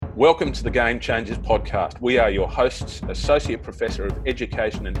Welcome to the Game Changers podcast. We are your hosts, Associate Professor of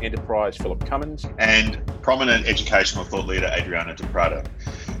Education and Enterprise, Philip Cummins, and prominent educational thought leader, Adriana De Prado.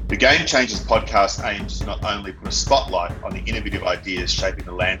 The Game Changers podcast aims to not only put a spotlight on the innovative ideas shaping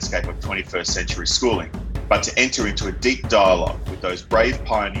the landscape of 21st century schooling, but to enter into a deep dialogue with those brave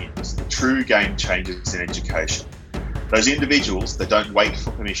pioneers, the true game changers in education. Those individuals that don't wait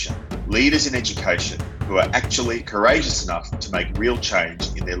for permission, leaders in education who are actually courageous enough to make real change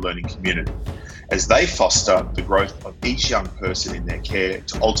in their learning community, as they foster the growth of each young person in their care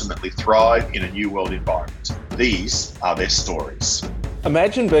to ultimately thrive in a new world environment. These are their stories.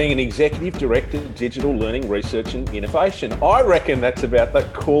 Imagine being an Executive Director of Digital Learning Research and Innovation. I reckon that's about the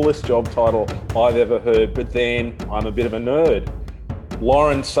coolest job title I've ever heard, but then I'm a bit of a nerd.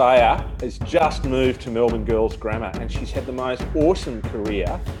 Lauren Sayer has just moved to Melbourne Girls Grammar and she's had the most awesome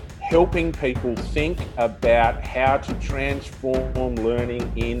career helping people think about how to transform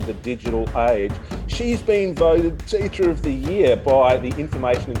learning in the digital age. She's been voted Teacher of the Year by the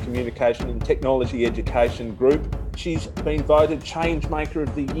Information and Communication and Technology Education Group. She's been voted Changemaker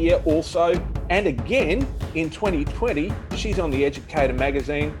of the Year also. And again, in 2020, she's on the Educator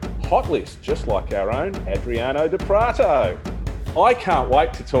magazine hot list, just like our own Adriana De Prado. I can't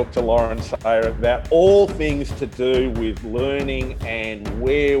wait to talk to Lauren Sayer about all things to do with learning and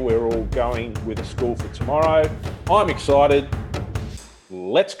where we're all going with a school for tomorrow. I'm excited.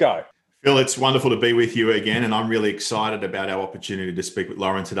 Let's go. Phil, it's wonderful to be with you again, and I'm really excited about our opportunity to speak with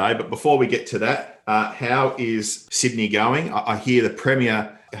Lauren today. But before we get to that, how is Sydney going? I hear the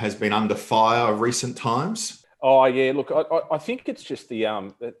Premier has been under fire of recent times. Oh yeah, look, I think it's just the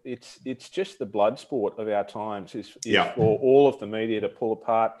it's just the blood sport of our times is for all of the media to pull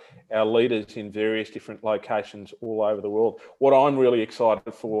apart our leaders in various different locations all over the world. What I'm really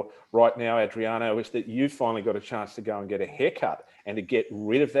excited for right now, Adriano, is that you've finally got a chance to go and get a haircut and to get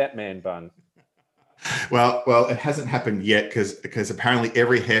rid of that man bun. Well, it hasn't happened yet because apparently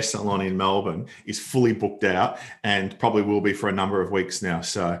every hair salon in Melbourne is fully booked out and probably will be for a number of weeks now.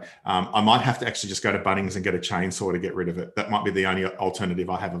 So I might have to actually just go to Bunnings and get a chainsaw to get rid of it. That might be the only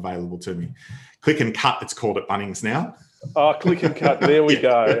alternative I have available to me. Click and cut, it's called at Bunnings now. Oh, click and cut. There we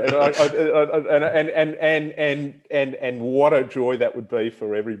go. And what a joy that would be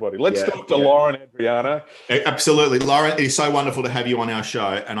for everybody. Let's talk to Lauren, Adriana. Absolutely. Lauren, it is so wonderful to have you on our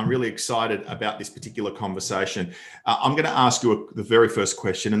show, and I'm really excited about this particular conversation. I'm going to ask you the very first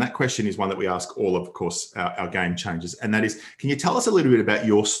question, and that question is one that we ask all of course, our game changers, and that is, can you tell us a little bit about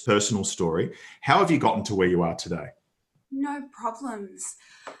your personal story? How have you gotten to where you are today? No problems.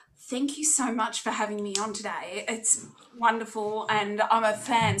 Thank you so much for having me on today. It's wonderful and I'm a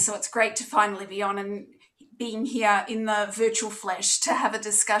fan, so it's great to finally be on and being here in the virtual flesh to have a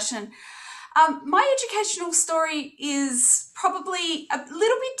discussion. My educational story is probably a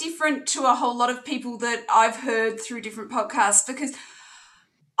little bit different to a whole lot of people that I've heard through different podcasts because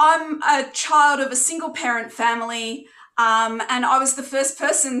I'm a child of a single parent family. And I was the first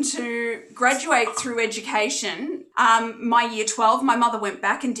person to graduate through education. My year 12, my mother went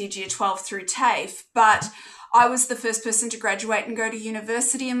back and did year 12 through TAFE, but I was the first person to graduate and go to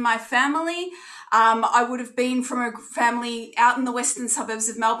university in my family. I would have been from a family out in the western suburbs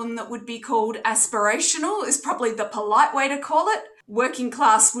of Melbourne that would be called aspirational, is probably the polite way to call it. Working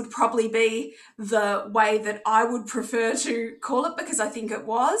class would probably be the way that I would prefer to call it because I think it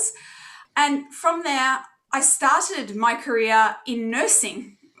was. And from there, I started my career in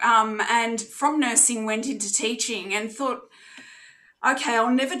nursing and from nursing went into teaching and thought, okay,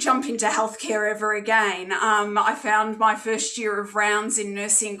 I'll never jump into healthcare ever again. I found my first year of rounds in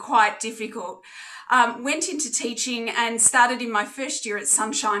nursing quite difficult. Went into teaching and started in my first year at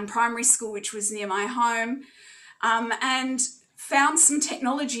Sunshine Primary School, which was near my home, and found some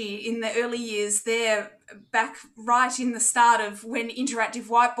technology in the early years there, back right in the start of when interactive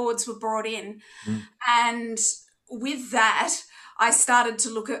whiteboards were brought in. And with that, I started to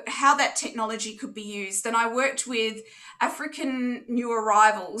look at how that technology could be used. And I worked with African new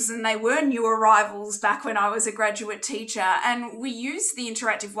arrivals, and they were new arrivals back when I was a graduate teacher. And we used the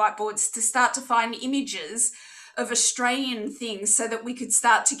interactive whiteboards to start to find images of Australian things so that we could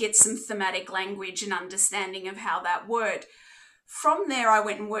start to get some thematic language and understanding of how that worked. From there, I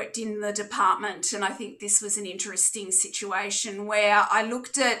went and worked in the department, and I think this was an interesting situation where I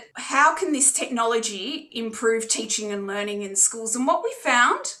looked at how can this technology improve teaching and learning in schools. And what we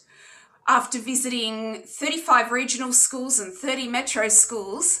found after visiting 35 regional schools and 30 metro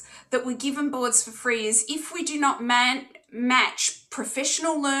schools that were given boards for free is if we do not match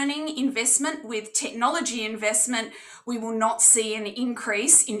professional learning investment with technology investment, we will not see an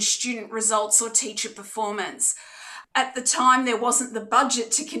increase in student results or teacher performance. At the time, there wasn't the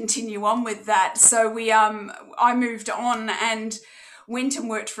budget to continue on with that. So I moved on and went and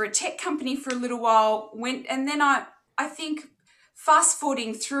worked for a tech company for a little while. And then I think fast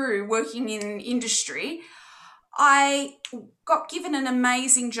forwarding through working in industry, I got given an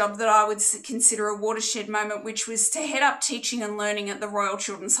amazing job that I would consider a watershed moment, which was to head up teaching and learning at the Royal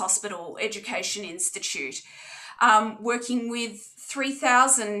Children's Hospital Education Institute, working with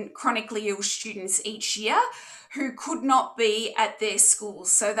 3,000 chronically ill students each year who could not be at their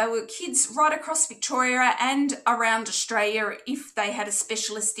schools. So they were kids right across Victoria and around Australia if they had a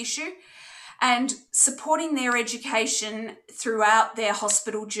specialist issue, and supporting their education throughout their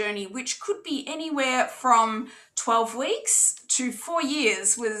hospital journey, which could be anywhere from 12 weeks to 4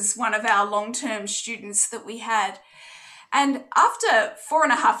 years, was one of our long-term students that we had. And after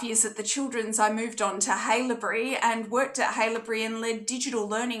 4.5 years at the Children's, I moved on to Haileybury and worked at Haileybury and led digital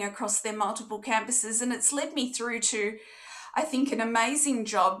learning across their multiple campuses. And it's led me through to, I think, an amazing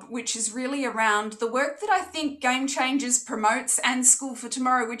job, which is really around the work that I think Game Changers promotes and School for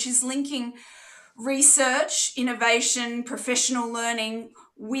Tomorrow, which is linking research, innovation, professional learning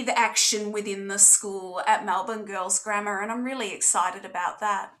with action within the school at Melbourne Girls Grammar. And I'm really excited about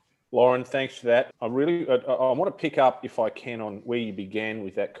that. Lauren, thanks for that. I want to pick up, if I can, on where you began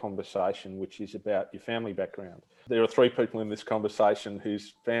with that conversation, which is about your family background. There are 3 people in this conversation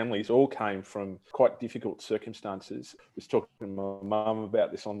whose families all came from quite difficult circumstances. I was talking to my mum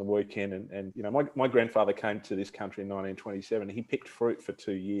about this on the weekend, and you know, my grandfather came to this country in 1927. He picked fruit for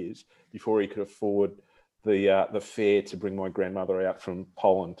 2 years before he could afford the fare to bring my grandmother out from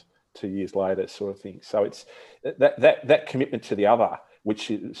Poland 2 years later, sort of thing. So it's that commitment to the other,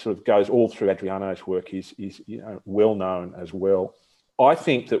 which sort of goes all through Adriano's work, is well known as well. I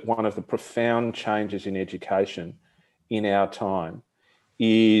think that one of the profound changes in education in our time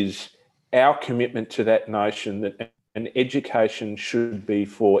is our commitment to that notion that an education should be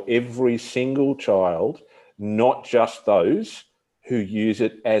for every single child, not just those who use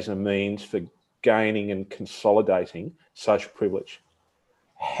it as a means for gaining and consolidating social privilege.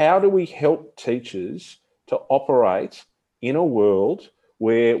 How do we help teachers to operate in a world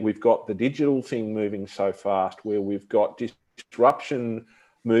where we've got the digital thing moving so fast, where we've got disruption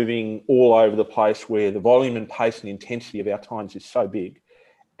moving all over the place, where the volume and pace and intensity of our times is so big,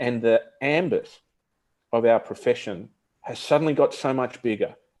 and the ambit of our profession has suddenly got so much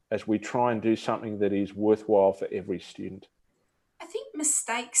bigger as we try and do something that is worthwhile for every student? I think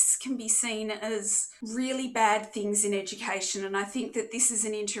mistakes can be seen as really bad things in education, and I think that this is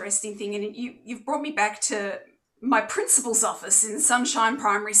an interesting thing. And you've brought me back to my principal's office in Sunshine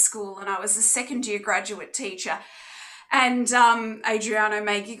Primary School, and I was a second-year graduate teacher. And Adriano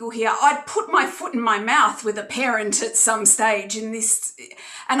may giggle here. I'd put my foot in my mouth with a parent at some stage in this,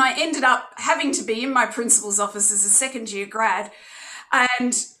 and I ended up having to be in my principal's office as a second-year grad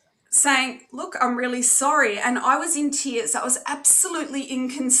and saying, look, I'm really sorry. And I was in tears. I was absolutely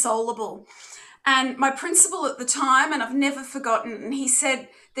inconsolable. And my principal at the time, and I've never forgotten, and he said,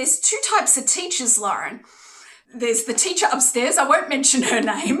 there's 2 types of teachers, Lauren. There's the teacher upstairs, I won't mention her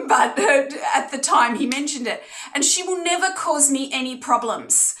name, but at the time he mentioned it, and she will never cause me any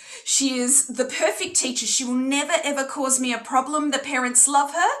problems. She is the perfect teacher. She will never, ever cause me a problem. The parents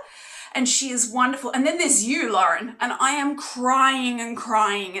love her, and she is wonderful. And then there's you, Lauren, and I am crying and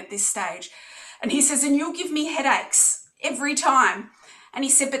crying at this stage. And he says, and you'll give me headaches every time. And he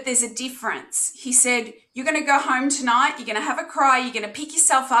said, but there's a difference. He said, you're going to go home tonight, you're going to have a cry, you're going to pick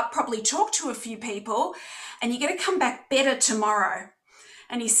yourself up, probably talk to a few people, and you're going to come back better tomorrow.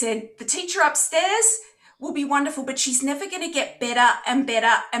 And he said, the teacher upstairs will be wonderful, but she's never going to get better and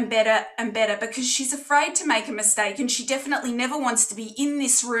better and better and better because she's afraid to make a mistake, and she definitely never wants to be in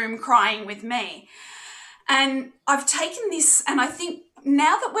this room crying with me. And I've taken this, and I think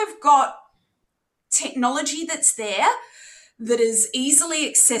now that we've got technology that's there, that is easily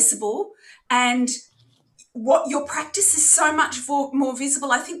accessible, and what your practice is so much more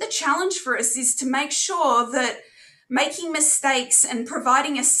visible, I think the challenge for us is to make sure that making mistakes and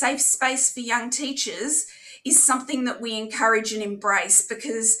providing a safe space for young teachers is something that we encourage and embrace,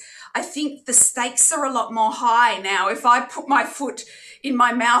 because I think the stakes are a lot more high now. If I put my foot in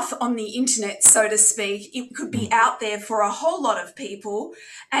my mouth on the internet, so to speak, it could be out there for a whole lot of people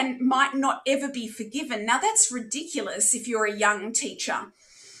and might not ever be forgiven. Now, that's ridiculous if you're a young teacher.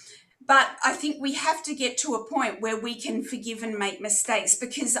 But I think we have to get to a point where we can forgive and make mistakes,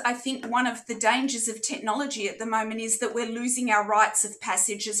 because I think one of the dangers of technology at the moment is that we're losing our rites of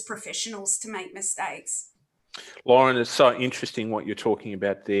passage as professionals to make mistakes. Lauren, it's so interesting what you're talking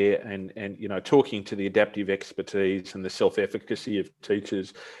about there, and talking to the adaptive expertise and the self-efficacy of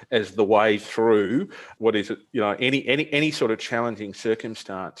teachers as the way through what is any sort of challenging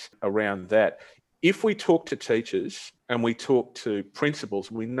circumstance around that. If we talk to teachers and we talk to principals,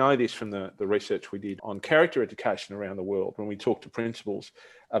 we know this from the research we did on character education around the world, when we talk to principals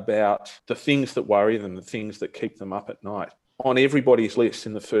about the things that worry them, the things that keep them up at night, on everybody's list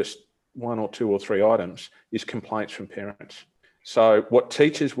in the first 1 or 2 or 3 items is complaints from parents. So what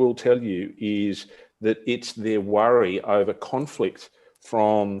teachers will tell you is that it's their worry over conflict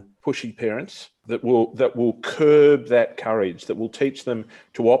from pushy parents that will curb that courage, that will teach them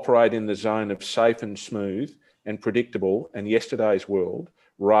to operate in the zone of safe and smooth and predictable and yesterday's world,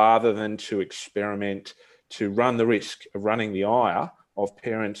 rather than to experiment, to run the risk of running the ire of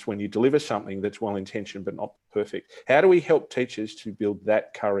parents when you deliver something that's well-intentioned but not perfect. How do we help teachers to build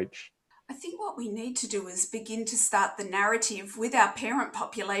that courage? I think what we need to do is begin to start the narrative with our parent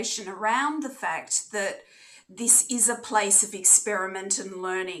population around the fact that this is a place of experiment and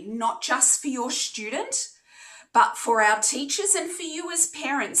learning, not just for your student, but for our teachers and for you as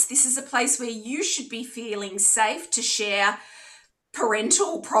parents. This is a place where you should be feeling safe to share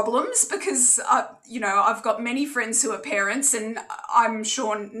parental problems, because I've got many friends who are parents, and I'm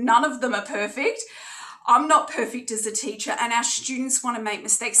sure none of them are perfect. I'm not perfect as a teacher, and our students want to make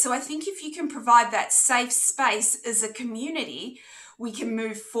mistakes. So I think if you can provide that safe space as a community, we can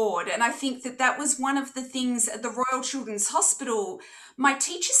move forward. And I think that was one of the things at the Royal Children's Hospital. My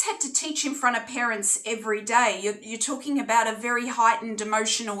teachers had to teach in front of parents every day. You're talking about a very heightened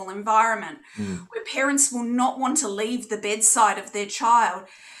emotional environment where parents will not want to leave the bedside of their child.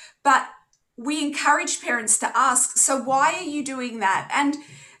 But we encourage parents to ask, so why are you doing that?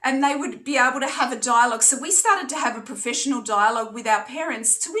 And they would be able to have a dialogue. So we started to have a professional dialogue with our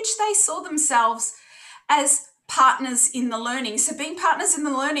parents, to which they saw themselves as partners in the learning. So being partners in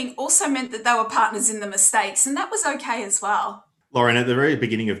the learning also meant that they were partners in the mistakes, and that was okay as well. Lauren, at the very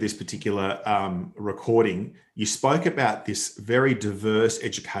beginning of this particular recording, you spoke about this very diverse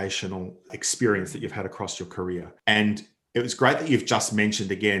educational experience that you've had across your career. And it was great that you've just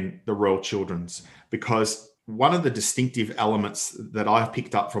mentioned again the Royal Children's, because one of the distinctive elements that I've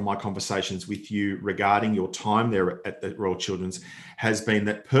picked up from my conversations with you regarding your time there at the Royal Children's has been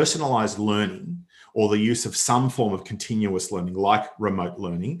that personalised learning, or the use of some form of continuous learning like remote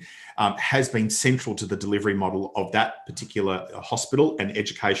learning, has been central to the delivery model of that particular hospital and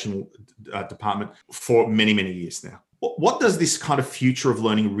educational department for many, many years now. What does this kind of future of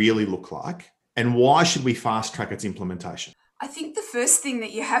learning really look like, and why should we fast track its implementation? I think the first thing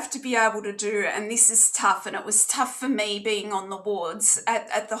that you have to be able to do, and this is tough, and it was tough for me being on the wards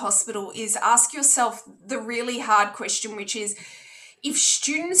at the hospital, is ask yourself the really hard question, which is, if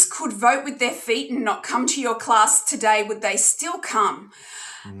students could vote with their feet and not come to your class today, would they still come?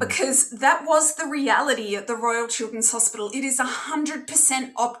 Because that was the reality at the Royal Children's Hospital. It is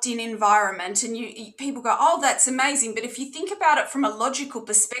 100% opt-in environment, and people go, oh, that's amazing. But if you think about it from a logical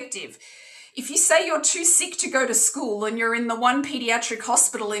perspective, if you say you're too sick to go to school and you're in the one paediatric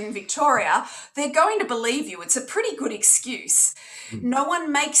hospital in Victoria, they're going to believe you. It's a pretty good excuse. No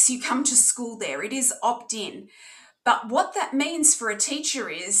one makes you come to school there. It is opt-in. But what that means for a teacher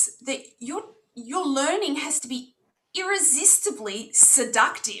is that your learning has to be irresistibly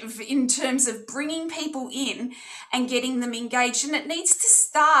seductive in terms of bringing people in and getting them engaged. And it needs to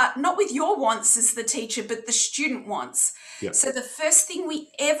start not with your wants as the teacher, but the student wants. Yep. So the first thing we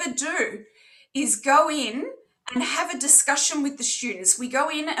ever do is go in and have a discussion with the students. We go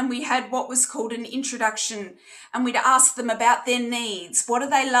in and we had what was called an introduction, and we'd ask them about their needs. What do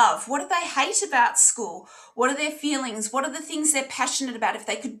they love? What do they hate about school? What are their feelings? What are the things they're passionate about? If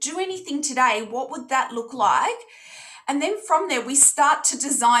they could do anything today, what would that look like? And then from there, we start to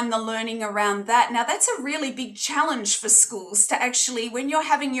design the learning around that. Now, that's a really big challenge for schools to actually, when you're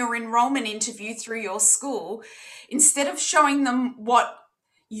having your enrollment interview through your school, instead of showing them what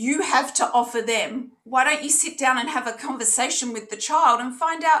you have to offer them, why don't you sit down and have a conversation with the child and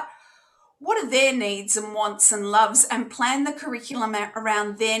find out what are their needs and wants and loves, and plan the curriculum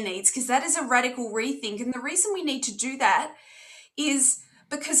around their needs, because that is a radical rethink. And the reason we need to do that is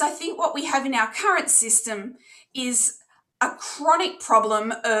because I think what we have in our current system is a chronic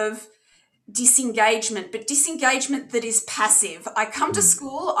problem of disengagement, but disengagement that is passive. I come to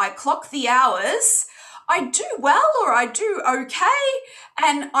school, I clock the hours, I do well or I do okay,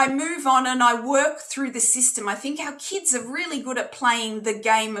 and I move on and I work through the system. I think our kids are really good at playing the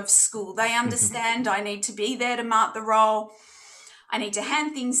game of school. They understand I need to be there to mark the roll. I need to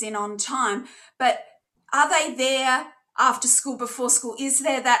hand things in on time. But are they there after school, before school? Is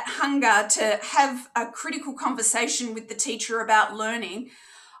there that hunger to have a critical conversation with the teacher about learning?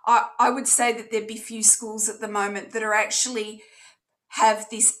 I would say that there'd be few schools at the moment that are actually have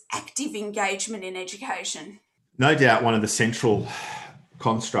this active engagement in education. No doubt one of the central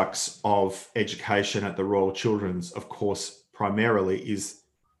constructs of education at the Royal Children's, of course, primarily is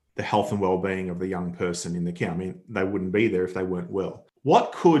the health and well-being of the young person in the care. I mean, they wouldn't be there if they weren't well.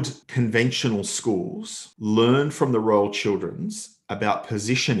 What could conventional schools learn from the Royal Children's about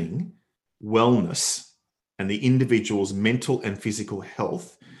positioning wellness and the individual's mental and physical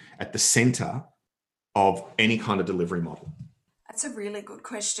health at the centre of any kind of delivery model? That's a really good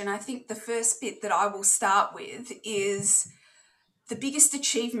question. I think the first bit that I will start with is the biggest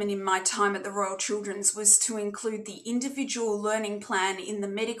achievement in my time at the Royal Children's was to include the individual learning plan in the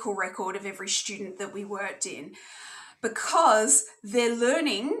medical record of every student that we worked in, because their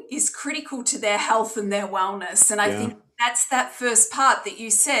learning is critical to their health and their wellness. And I think that's that first part that you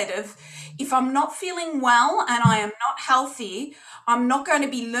said of, if I'm not feeling well and I am not healthy, I'm not going to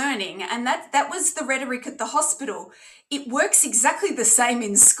be learning. And that was the rhetoric at the hospital. It works exactly the same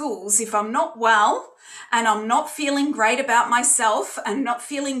in schools. If I'm not well and I'm not feeling great about myself and not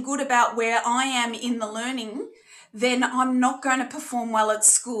feeling good about where I am in the learning, then I'm not going to perform well at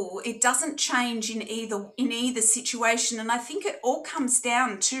school. It doesn't change in either situation. And I think it all comes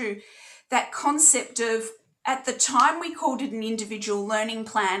down to that concept of, at the time we called it an individual learning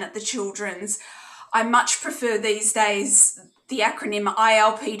plan at the Children's. I much prefer these days the acronym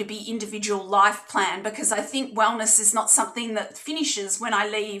ILP to be individual life plan, because I think wellness is not something that finishes when I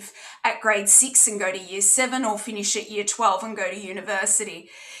leave at grade 6 and go to year 7 or finish at year 12 and go to university.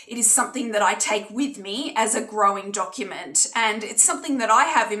 It is something that I take with me as a growing document, and it's something that I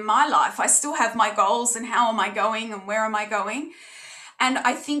have in my life. I still have my goals and how am I going and where am I going? And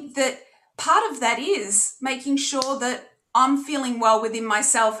I think that part of that is making sure that I'm feeling well within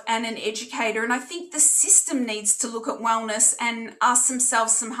myself and an educator. And I think the system needs to look at wellness and ask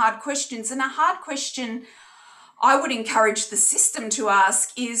themselves some hard questions. And a hard question I would encourage the system to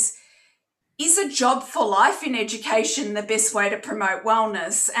ask is a job for life in education the best way to promote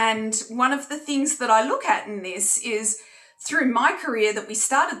wellness? And one of the things that I look at in this is, through my career that we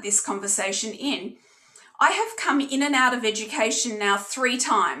started this conversation in, I have come in and out of education now 3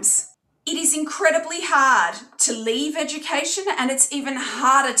 times. It is incredibly hard to leave education, and it's even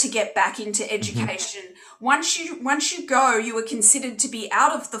harder to get back into education. Once you go, you are considered to be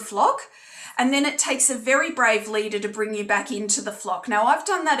out of the flock, and then it takes a very brave leader to bring you back into the flock. Now, I've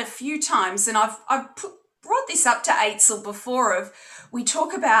done that a few times, and I've brought this up to AITSL before. We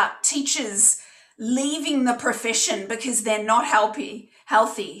talk about teachers leaving the profession because they're not healthy,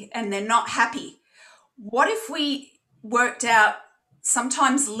 and they're not happy. What if we worked out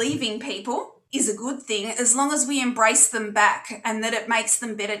sometimes leaving people is a good thing as long as we embrace them back and that it makes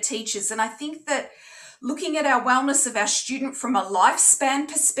them better teachers? And I think that looking at our wellness of our student from a lifespan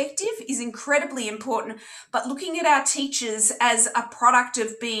perspective is incredibly important, but looking at our teachers as a product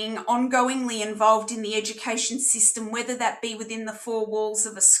of being ongoingly involved in the education system, whether that be within the 4 walls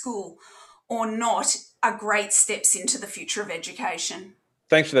of a school or not, are great steps into the future of education.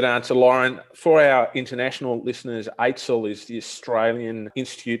 Thanks for that answer, Lauren. For our international listeners, AITSL is the Australian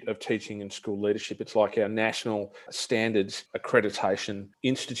Institute of Teaching and School Leadership. It's like our national standards accreditation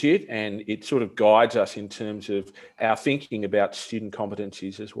institute, and it sort of guides us in terms of our thinking about student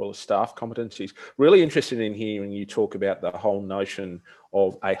competencies as well as staff competencies. Really interested in hearing you talk about the whole notion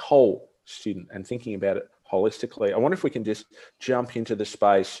of a whole student and thinking about it holistically. I wonder if we can just jump into the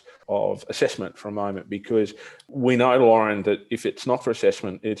space of assessment for a moment, because we know, Lauren, that if it's not for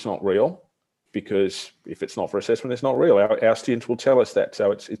assessment, it's not real, because if it's not for assessment, it's not real. Our students will tell us that.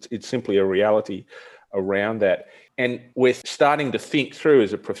 So it's simply a reality around that. And we're starting to think through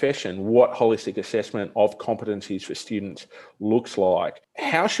as a profession what holistic assessment of competencies for students looks like.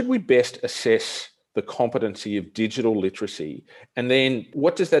 How should we best assess the competency of digital literacy? And then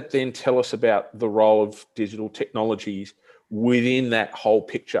what does that then tell us about the role of digital technologies within that whole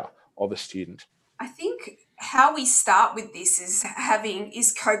picture of a student? I think how we start with this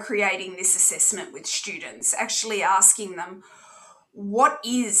is co-creating this assessment with students, actually asking them, what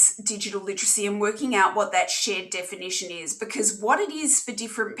is digital literacy, and working out what that shared definition is, because what it is for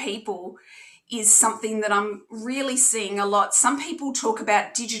different people is something that I'm really seeing a lot. Some people talk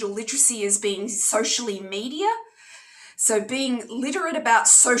about digital literacy as being socially media. So being literate about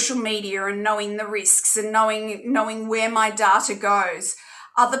social media and knowing the risks and knowing where my data goes.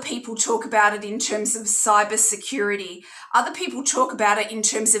 Other people talk about it in terms of cybersecurity. Other people talk about it in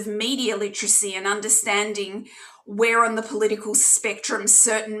terms of media literacy and understanding where on the political spectrum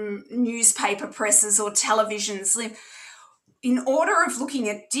certain newspaper presses or televisions live. in order of looking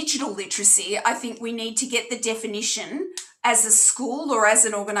at digital literacy, I think we need to get the definition as a school or as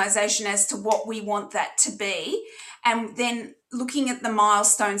an organisation as to what we want that to be, and then looking at the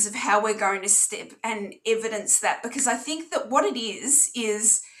milestones of how we're going to step and evidence that. Because I think that what it is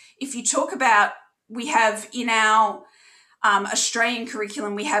if you talk about, we have in our Australian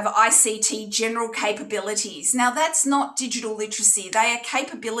curriculum, we have ICT general capabilities. Now, that's not digital literacy. They are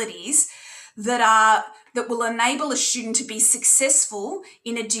capabilities that will enable a student to be successful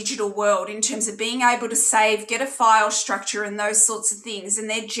in a digital world in terms of being able to save, get a file structure and those sorts of things, and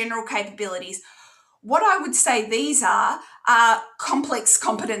their general capabilities. What I would say these are complex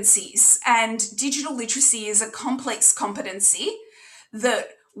competencies, and digital literacy is a complex competency that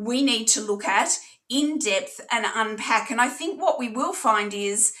we need to look at in depth and unpack. And I think what we will find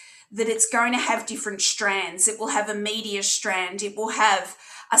is that it's going to have different strands. It will have a media strand. It will have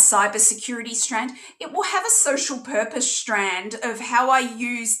a cybersecurity strand. It will have a social purpose strand of how I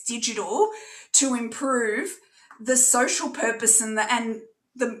use digital to improve the social purpose and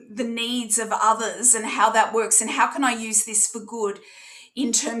the needs of others, and how that works, and how can I use this for good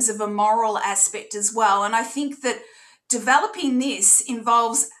in terms of a moral aspect as well. And I think that developing this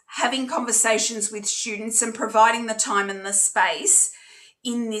involves having conversations with students and providing the time and the space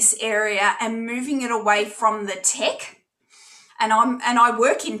in this area and moving it away from the tech. And I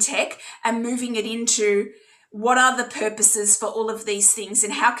work in tech, and moving it into what are the purposes for all of these things,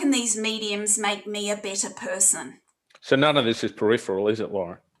 and how can these mediums make me a better person? So none of this is peripheral, is it,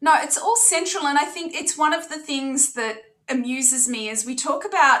 Lauren? No, it's all central. And I think it's one of the things that amuses me as we talk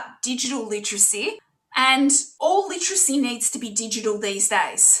about digital literacy, and all literacy needs to be digital these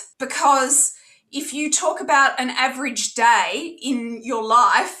days. Because if you talk about an average day in your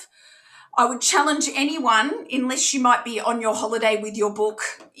life, I would challenge anyone, unless you might be on your holiday with your book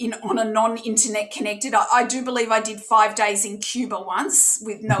on a non-internet connected. I do believe I did 5 days in Cuba once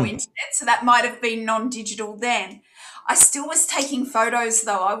with no internet, so that might have been non-digital then. I still was taking photos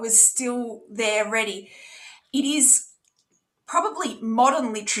though. I was still there ready. It is probably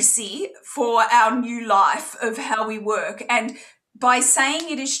modern literacy for our new life of how we work. And by saying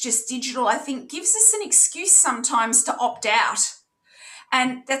it is just digital, I think gives us an excuse sometimes to opt out.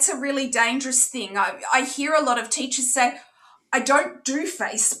 And that's a really dangerous thing. I hear a lot of teachers say, I don't do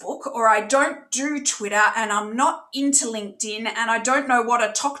Facebook, or I don't do Twitter, and I'm not into LinkedIn, and I don't know what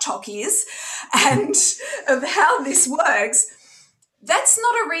a TokTok is and of how this works. That's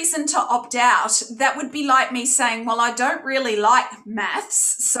not a reason to opt out. That would be like me saying, well, I don't really like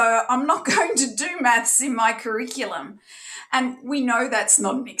maths, so I'm not going to do maths in my curriculum. And we know that's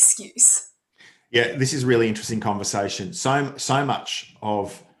not an excuse. Yeah, this is a really interesting conversation. So much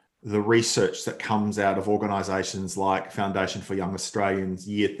of the research that comes out of organisations like Foundation for Young Australians,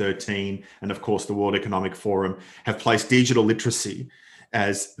 Year 13, and of course the World Economic Forum have placed digital literacy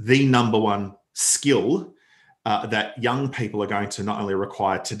as the number one skill that young people are going to not only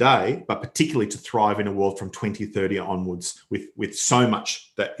require today, but particularly to thrive in a world from 2030 onwards, with so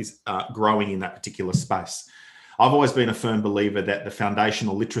much that is growing in that particular space. I've always been a firm believer that the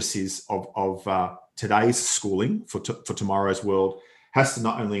foundational literacies of today's schooling for tomorrow's world has to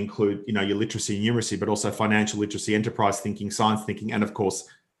not only include, your literacy and numeracy, but also financial literacy, enterprise thinking, science thinking, and of course,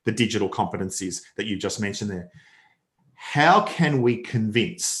 the digital competencies that you just mentioned there. How can we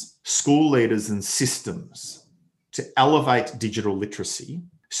convince school leaders and systems to elevate digital literacy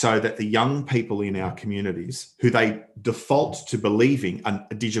so that the young people in our communities, who they default to believing are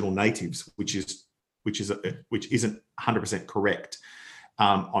digital natives, which isn't 100% correct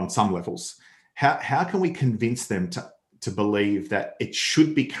on some levels, how can we convince them to believe that it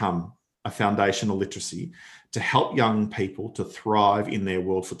should become a foundational literacy to help young people to thrive in their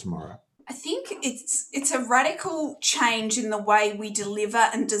world for tomorrow? I think it's a radical change in the way we deliver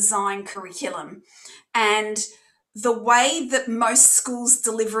and design curriculum. And the way that most schools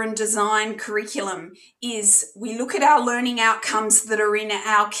deliver and design curriculum is we look at our learning outcomes that are in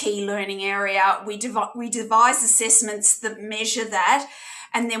our key learning area. We devise assessments that measure that,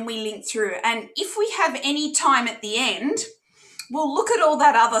 and then we link through. And if we have any time at the end, we'll look at all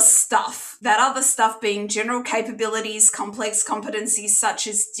that other stuff being general capabilities, complex competencies such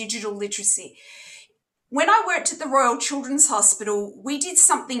as digital literacy. When I worked at the Royal Children's Hospital, we did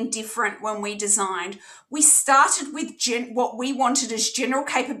something different when we designed. We started with what we wanted as general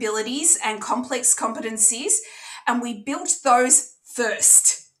capabilities and complex competencies, and we built those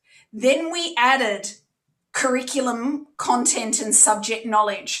first. Then we added curriculum, content, and subject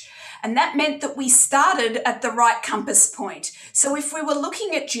knowledge. And that meant that we started at the right compass point. So if we were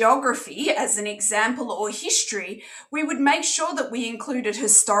looking at geography as an example or history, we would make sure that we included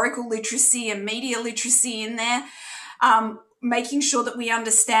historical literacy and media literacy in there. making sure that we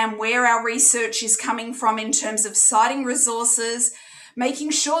understand where our research is coming from in terms of citing resources,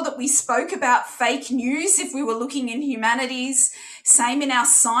 making sure that we spoke about fake news if we were looking in humanities, same in our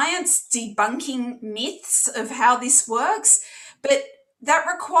science, debunking myths of how this works. But that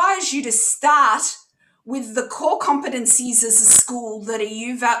requires you to start with the core competencies as a school that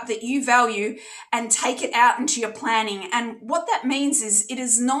you value and take it out into your planning. And what that means is it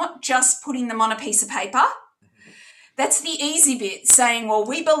is not just putting them on a piece of paper. That's the easy bit, saying, well,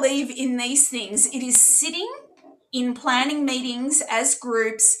 we believe in these things. It is sitting in planning meetings as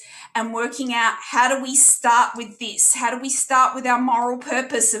groups and working out, how do we start with this? How do we start with our moral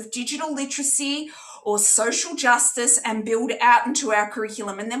purpose of digital literacy or social justice and build out into our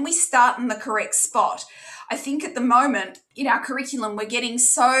curriculum? And then we start in the correct spot. I think at the moment in our curriculum, we're getting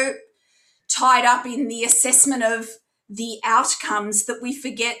so tied up in the assessment of the outcomes that we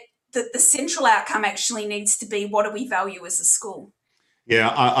forget that the central outcome actually needs to be, what do we value as a school?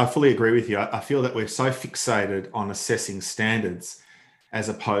 Yeah, I fully agree with you. I feel that we're so fixated on assessing standards as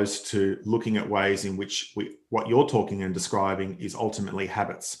opposed to looking at ways in which what you're talking and describing is ultimately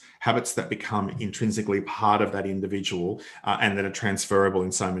habits that become intrinsically part of that individual and that are transferable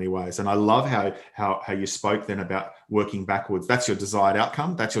in so many ways. And I love how you spoke then about working backwards. That's your desired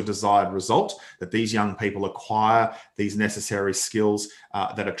outcome. That's your desired result, that these young people acquire these necessary skills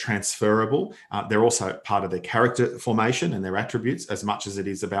that are transferable. They're also part of their character formation and their attributes as much as it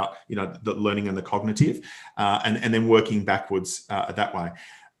is about, the learning and the cognitive, and then working backwards that way.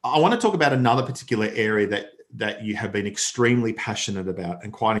 I want to talk about another particular area that you have been extremely passionate about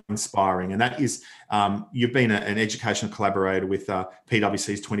and quite inspiring, and that is you've been an educational collaborator with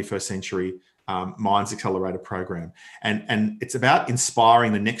PwC's 21st Century Minds Accelerator program, and it's about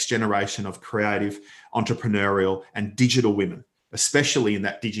inspiring the next generation of creative, entrepreneurial, and digital women, especially in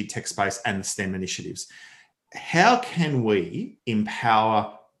that digitech space and the STEM initiatives. How can we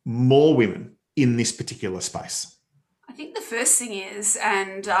empower more women in this particular space? I think the first thing is,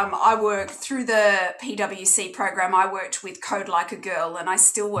 and I work through the PwC program, I worked with Code Like a Girl, and I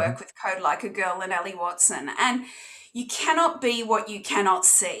still work with Code Like a Girl and Ali Watson. And you cannot be what you cannot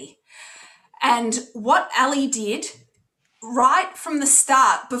see. And what Ali did right from the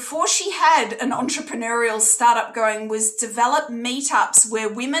start, before she had an entrepreneurial startup going, was develop meetups where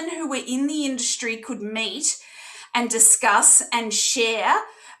women who were in the industry could meet and discuss and share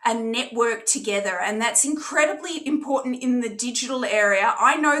and network together. And that's incredibly important in the digital area.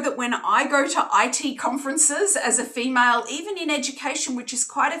 I know that when I go to IT conferences as a female, even in education, which is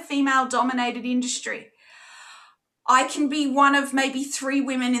quite a female-dominated industry, I can be one of maybe 3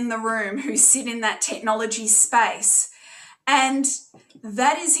 women in the room who sit in that technology space. And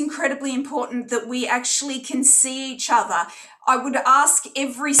that is incredibly important, that we actually can see each other. I would ask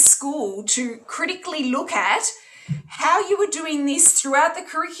every school to critically look at how you were doing this throughout the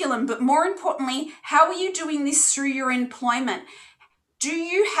curriculum, but more importantly, how are you doing this through your employment? Do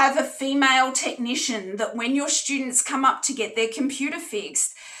you have a female technician that when your students come up to get their computer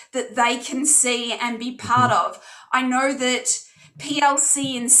fixed, that they can see and be part of? I know that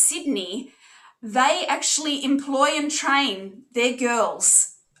PLC in Sydney, they actually employ and train their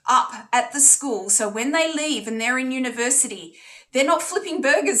girls up at the school. So when they leave and they're in university, they're not flipping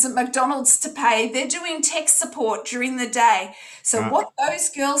burgers at McDonald's to pay. They're doing tech support during the day. So what those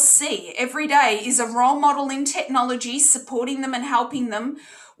girls see every day is a role model in technology, supporting them and helping them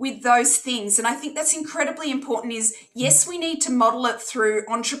with those things. And I think that's incredibly important. Is, yes, we need to model it through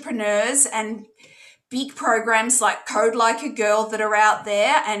entrepreneurs and big programs like Code Like a Girl that are out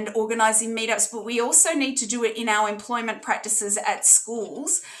there and organising meetups, but we also need to do it in our employment practices at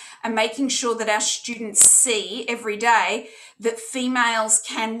schools and making sure that our students see every day that females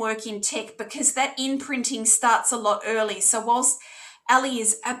can work in tech, because that imprinting starts a lot early. So whilst Ali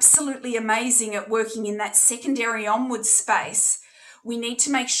is absolutely amazing at working in that secondary onward space, we need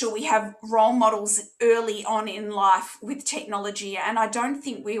to make sure we have role models early on in life with technology, and I don't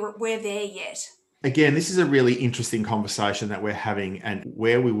think we're there yet. Again, this is a really interesting conversation that we're having, and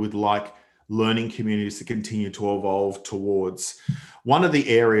where we would like learning communities to continue to evolve towards. One of the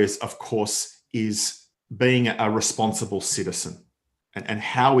areas, of course, is being a responsible citizen and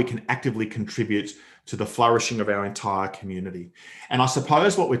how we can actively contribute to the flourishing of our entire community. And I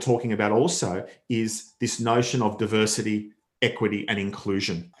suppose what we're talking about also is this notion of diversity, equity, and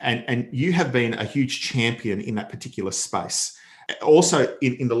inclusion. And you have been a huge champion in that particular space. Also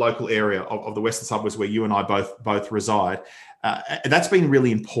in the local area of the Western Suburbs where you and I both reside, that's been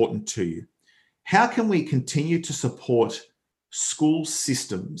really important to you. How can we continue to support school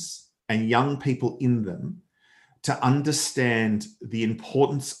systems and young people in them to understand the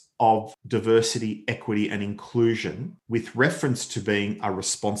importance of diversity, equity, and inclusion with reference to being a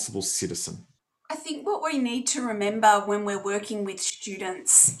responsible citizen? I think what we need to remember when we're working with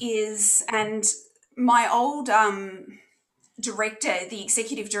students is, and my old director, the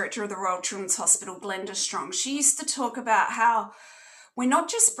executive director of the Royal Children's Hospital, Glenda Strong, she used to talk about how we're not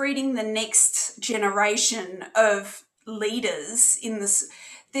just breeding the next generation of leaders in this,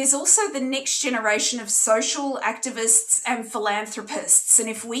 there's also the next generation of social activists and philanthropists. And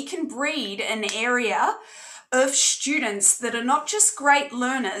if we can breed an area of students that are not just great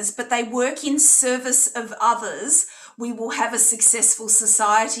learners, but they work in service of others, we will have a successful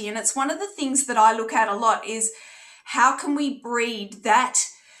society. And it's one of the things that I look at a lot is how can we breed that,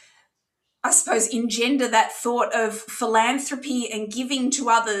 I suppose, engender that thought of philanthropy and giving to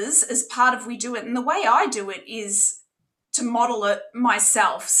others as part of we do it. And the way I do it is to model it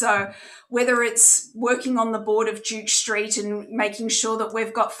myself. So whether it's working on the board of Duke Street and making sure that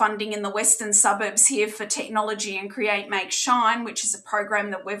we've got funding in the western suburbs here for technology and Create, Make, Shine, which is a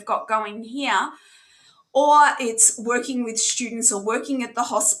program that we've got going here, or it's working with students or working at the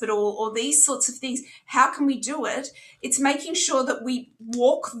hospital or these sorts of things, how can we do it? It's making sure that we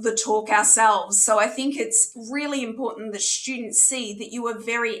walk the talk ourselves. So I think it's really important that students see that you are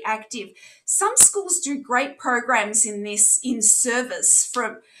very active. Some schools do great programs in this, in service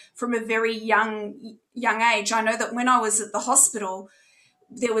from a very young age. I know that when I was at the hospital,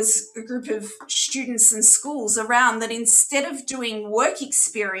 there was a group of students and schools around that instead of doing work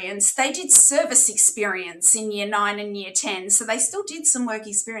experience, they did service experience in year 9 and year 10. So they still did some work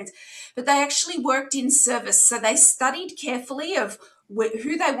experience, but they actually worked in service. So they studied carefully of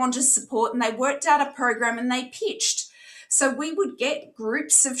who they want to support, and they worked out a program and they pitched. So we would get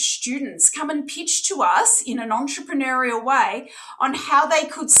groups of students come and pitch to us in an entrepreneurial way on how they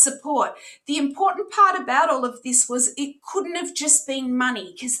could support. The important part about all of this was it couldn't have just been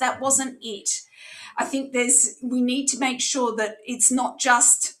money, because that wasn't it. I think we need to make sure that it's not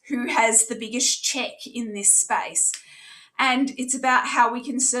just who has the biggest check in this space, and it's about how we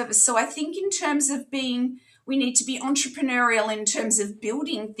can service. So I think in terms of we need to be entrepreneurial in terms of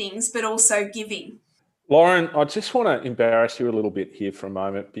building things, but also giving. Lauren, I just want to embarrass you a little bit here for a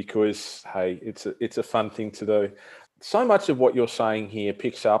moment because, hey, it's a fun thing to do. So much of what you're saying here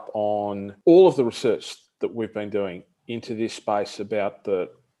picks up on all of the research that we've been doing into this space about the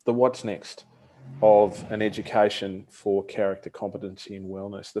what's next of an education for character, competency and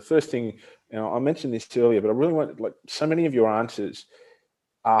wellness. The first thing, I mentioned this earlier, but I really want, so many of your answers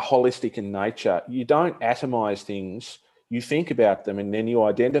are holistic in nature. You don't atomize things, you think about them and then you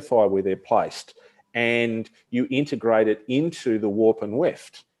identify where they're placed, and you integrate it into the warp and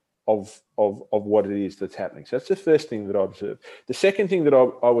weft of what it is that's happening. So that's the first thing that I observe. The second thing that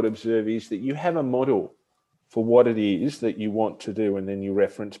I would observe is that you have a model for what it is that you want to do, and then you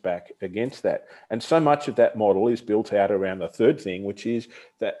reference back against that. And so much of that model is built out around the third thing, which is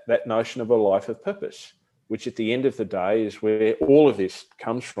that notion of a life of purpose, which at the end of the day is where all of this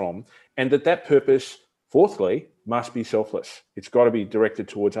comes from, and that purpose, fourthly, must be selfless. It's got to be directed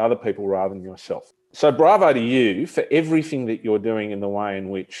towards other people rather than yourself. So bravo to you for everything that you're doing in the way in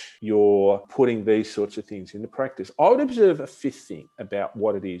which you're putting these sorts of things into practice. I would observe a fifth thing about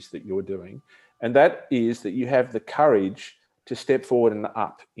what it is that you're doing, and that is that you have the courage to step forward and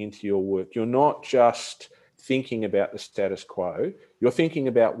up into your work. You're not just thinking about the status quo, you're thinking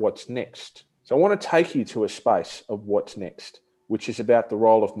about what's next. So I want to take you to a space of what's next, which is about the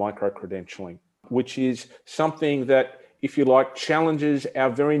role of micro-credentialing, which is something that, if you like, challenges our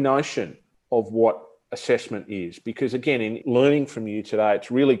very notion of what assessment is. Because again, in learning from you today, it's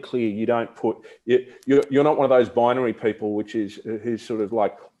really clear you don't you're not one of those binary people who's sort of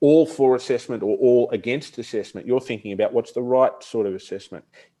like all for assessment or all against assessment. You're thinking about what's the right sort of assessment.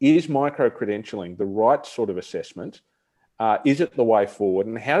 Is micro-credentialing the right sort of assessment? Is it the way forward?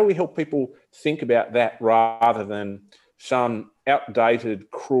 And how do we help people think about that rather than some outdated,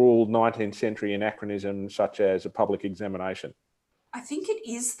 cruel 19th century anachronism such as a public examination? I think it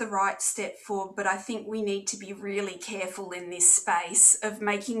is the right step forward, but I think we need to be really careful in this space of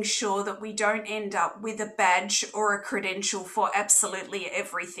making sure that we don't end up with a badge or a credential for absolutely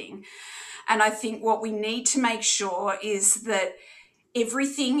everything. And I think what we need to make sure is that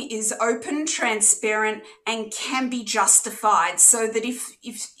everything is open, transparent, and can be justified, so that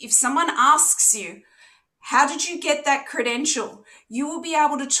if someone asks you, how did you get that credential? You will be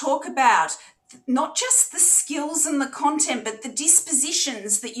able to talk about not just the skills and the content, but the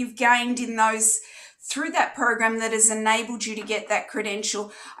dispositions that you've gained in those through that program that has enabled you to get that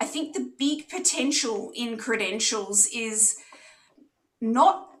credential. I think the big potential in credentials is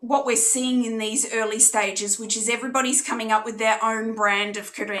not what we're seeing in these early stages, which is everybody's coming up with their own brand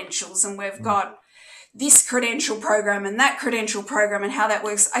of credentials, and we've got this credential program and that credential program and how that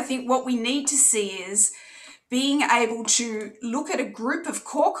works. I think what we need to see is being able to look at a group of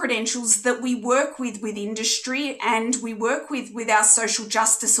core credentials that we work with industry, and we work with our social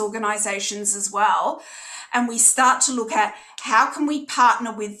justice organisations as well. And we start to look at how can we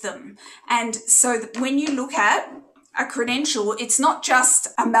partner with them. And so that when you look at a credential, it's not just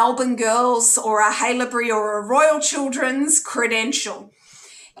a Melbourne Girls or a Haileybury or a Royal Children's credential.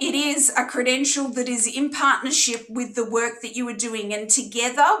 It is a credential that is in partnership with the work that you are doing, and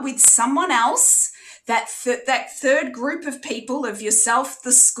together with someone else, that third group of people, of yourself,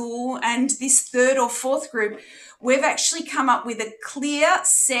 the school, and this third or fourth group, we've actually come up with a clear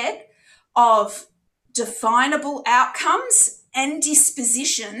set of definable outcomes and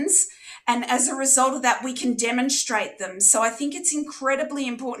dispositions. And as a result of that, we can demonstrate them. So I think it's incredibly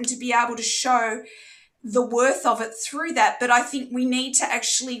important to be able to show the worth of it through that. But I think we need to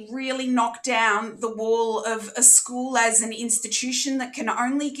actually really knock down the wall of a school as an institution that can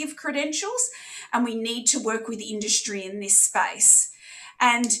only give credentials. And we need to work with industry in this space.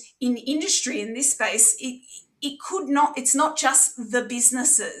 And in industry in this space, it's not just the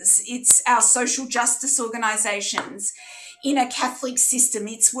businesses, it's our social justice organisations. In a Catholic system,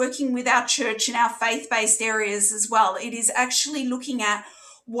 it's working with our church and our faith-based areas as well. It is actually looking at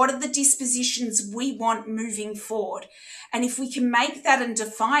what are the dispositions we want moving forward. And if we can make that and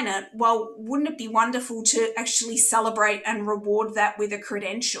define it, well, wouldn't it be wonderful to actually celebrate and reward that with a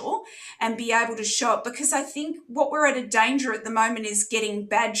credential and be able to show it? Because I think what we're at a danger at the moment is getting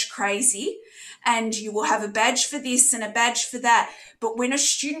badge crazy, and you will have a badge for this and a badge for that. But when a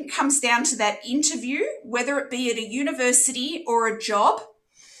student comes down to that interview, whether it be at a university or a job,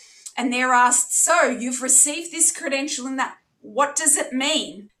 and they're asked, so you've received this credential and that, what does it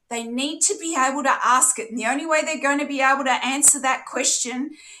mean? They need to be able to ask it. And the only way they're going to be able to answer that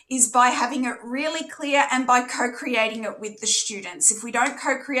question is by having it really clear and by co-creating it with the students. If we don't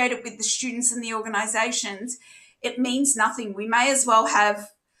co-create it with the students and the organisations, it means nothing. We may as well have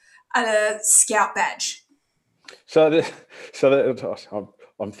a scout badge.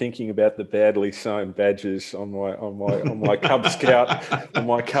 I'm thinking about the badly sewn badges on my Cub Scout on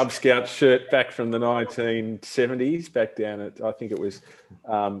my Cub Scout shirt back from the 1970s, back down at, I think it was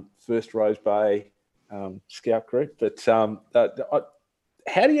First Rose Bay Scout Group. But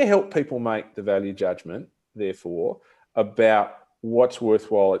how do you help people make the value judgment, therefore, about what's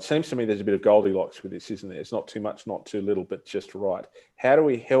worthwhile? It seems to me there's a bit of Goldilocks with this, isn't there? It's not too much, not too little, but just right. How do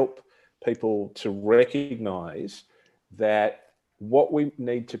we help people to recognise that what we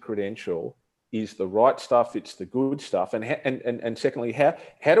need to credential is the right stuff, it's the good stuff, and secondly, how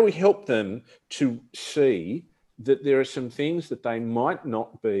do we help them to see that there are some things that they might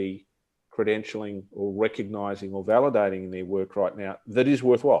not be credentialing or recognising or validating in their work right now that is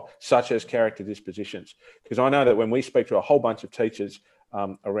worthwhile, such as character dispositions? Because I know that when we speak to a whole bunch of teachers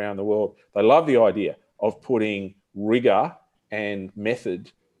around the world, they love the idea of putting rigour and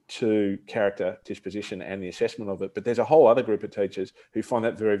method to character disposition and the assessment of it. But there's a whole other group of teachers who find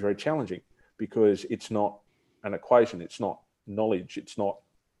that very, very challenging because it's not an equation, it's not knowledge, it's not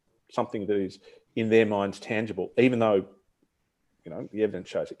something that is in their minds tangible, even though, the evidence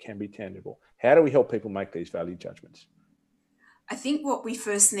shows it can be tangible. How do we help people make these value judgments? I think what we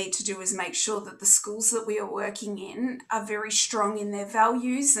first need to do is make sure that the schools that we are working in are very strong in their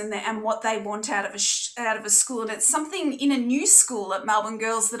values and what they want out of a school. And it's something in a new school at Melbourne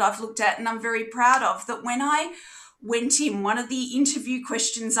Girls that I've looked at and I'm very proud of, that when I went in, one of the interview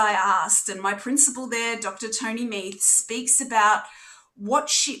questions I asked, and my principal there, Dr. Tony Meath, speaks about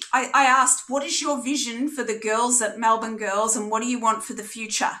I asked, what is your vision for the girls at Melbourne Girls and what do you want for the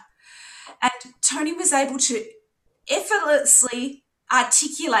future? And Tony was able to effortlessly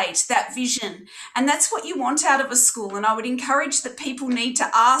articulate that vision. And that's what you want out of a school. And I would encourage that people need to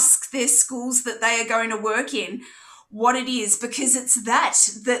ask their schools that they are going to work in what it is, because it's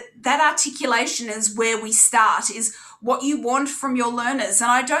that articulation is where we start, is what you want from your learners. And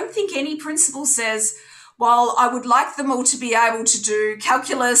I don't think any principal says, well, I would like them all to be able to do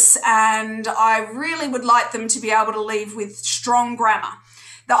calculus and I really would like them to be able to leave with strong grammar.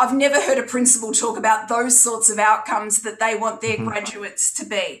 I've never heard a principal talk about those sorts of outcomes that they want their graduates to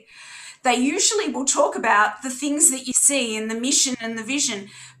be. They usually will talk about the things that you see in the mission and the vision.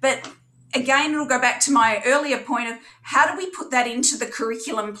 But again, it'll go back to my earlier point of how do we put that into the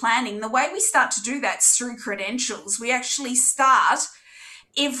curriculum planning? The way we start to do that is through credentials. We actually start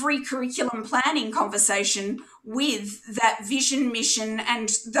every curriculum planning conversation with that vision, mission, and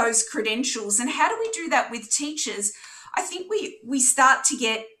those credentials. And how do we do that with teachers? I think we start to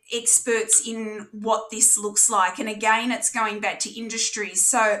get experts in what this looks like. And again, it's going back to industry.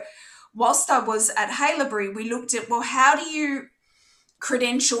 So whilst I was at Haileybury, we looked at, well, how do you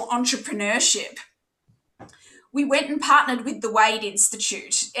credential entrepreneurship? We went and partnered with the Wade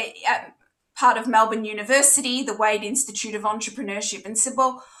Institute, part of Melbourne University, the Wade Institute of Entrepreneurship, and said,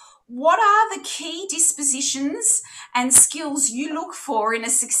 well, what are the key dispositions and skills you look for in a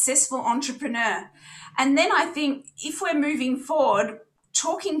successful entrepreneur? And then I think if we're moving forward,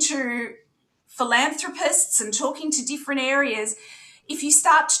 talking to philanthropists and talking to different areas, if you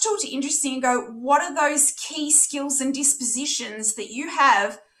start to talk to industry and go, what are those key skills and dispositions that you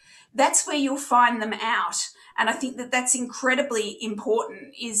have, that's where you'll find them out. And I think that that's incredibly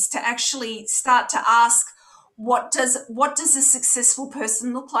important, is to actually start to ask, what does a successful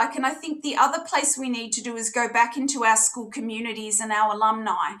person look like? And I think the other place we need to do is go back into our school communities and our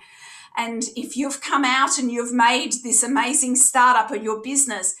alumni. And if you've come out and you've made this amazing startup or your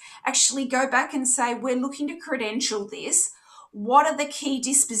business, actually go back and say, we're looking to credential this. What are the key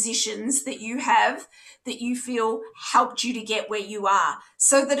dispositions that you have that you feel helped you to get where you are,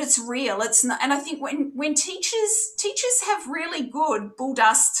 so that it's real? It's not, and I think when teachers have really good bull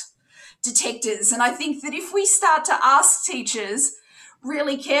dust detectors, and I think that if we start to ask teachers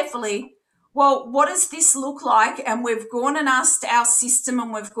really carefully, well, what does this look like? And we've gone and asked our system,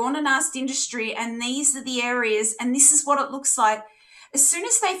 and we've gone and asked industry, and these are the areas, and this is what it looks like. As soon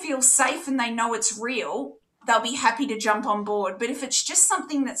as they feel safe and they know it's real, they'll be happy to jump on board. But if it's just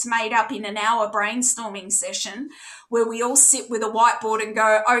something that's made up in an hour brainstorming session where we all sit with a whiteboard and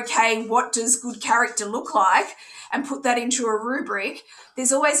go, okay, what does good character look like, and put that into a rubric,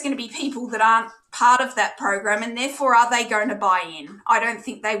 there's always going to be people that aren't part of that program, and therefore are they going to buy in? I don't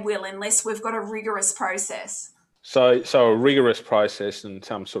think they will, unless we've got a rigorous process. So a rigorous process and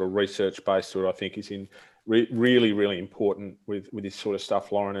some sort of research based to it, I think, is really, really important with this sort of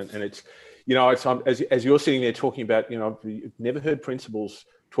stuff, Lauren. And it's, it's as you're sitting there talking about, you've never heard principals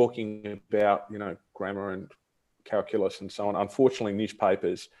talking about, grammar and calculus and so on. Unfortunately,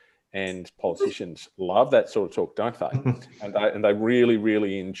 newspapers and politicians love that sort of talk, don't they? And they really,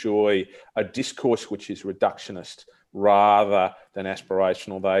 really enjoy a discourse which is reductionist rather than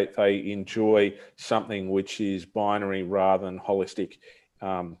aspirational. They enjoy something which is binary rather than holistic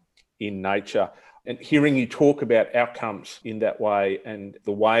in nature. And hearing you talk about outcomes in that way and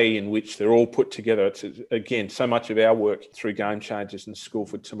the way in which they're all put together, it's, again, so much of our work through Game Changers and School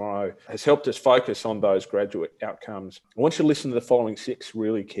for Tomorrow has helped us focus on those graduate outcomes. I want you to listen to the following 6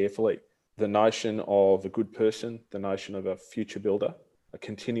 really carefully. The notion of a good person, the notion of a future builder, a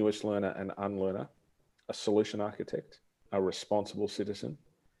continuous learner and unlearner, a solution architect, a responsible citizen,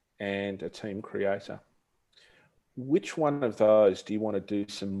 and a team creator. Which one of those do you want to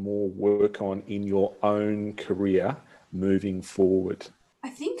do some more work on in your own career moving forward? I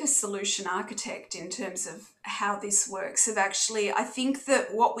think a solution architect, in terms of how this works, I think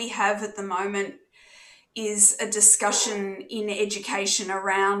that what we have at the moment is a discussion in education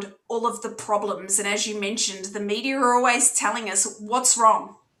around all of the problems. And as you mentioned, the media are always telling us what's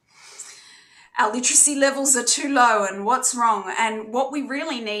wrong. Our literacy levels are too low and what's wrong. And what we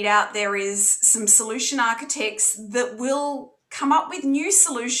really need out there is some solution architects that will come up with new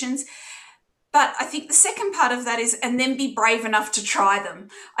solutions. But I think the second part of that is, and then be brave enough to try them.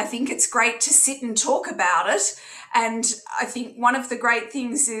 I think it's great to sit and talk about it. And I think one of the great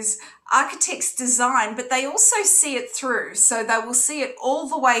things is architects design, but they also see it through. So they will see it all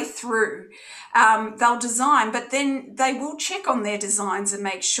the way through. They'll design, but then they will check on their designs and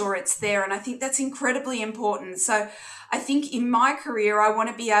make sure it's there. And I think that's incredibly important. So I think in my career, I want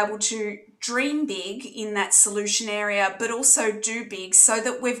to be able to dream big in that solution area, but also do big so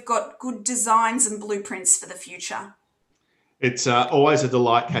that we've got good designs and blueprints for the future. It's always a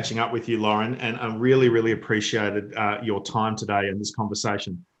delight catching up with you, Lauren, and I really, really appreciated your time today and this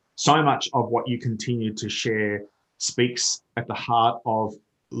conversation. So much of what you continue to share speaks at the heart of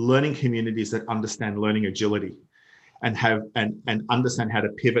learning communities that understand learning agility and understand how to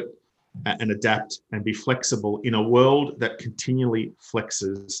pivot and adapt and be flexible in a world that continually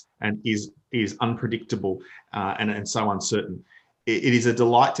flexes and is unpredictable and so uncertain. It is a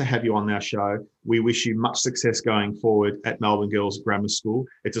delight to have you on our show. We wish you much success going forward at Melbourne Girls Grammar School.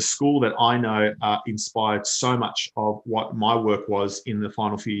 It's a school that I know inspired so much of what my work was in the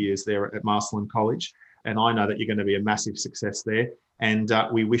final few years there at Marcelin College. And I know that you're going to be a massive success there. And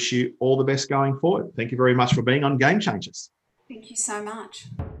we wish you all the best going forward. Thank you very much for being on Game Changers. Thank you so much.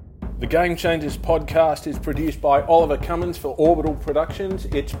 The Game Changers podcast is produced by Oliver Cummins for Orbital Productions.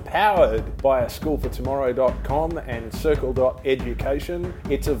 It's powered by schoolfortomorrow.com and circle.education.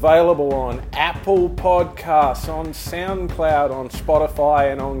 It's available on Apple Podcasts, on SoundCloud, on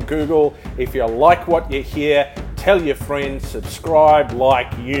Spotify and on Google. If you like what you hear, tell your friends, subscribe,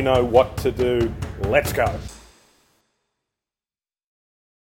 like, you know what to do. Let's go.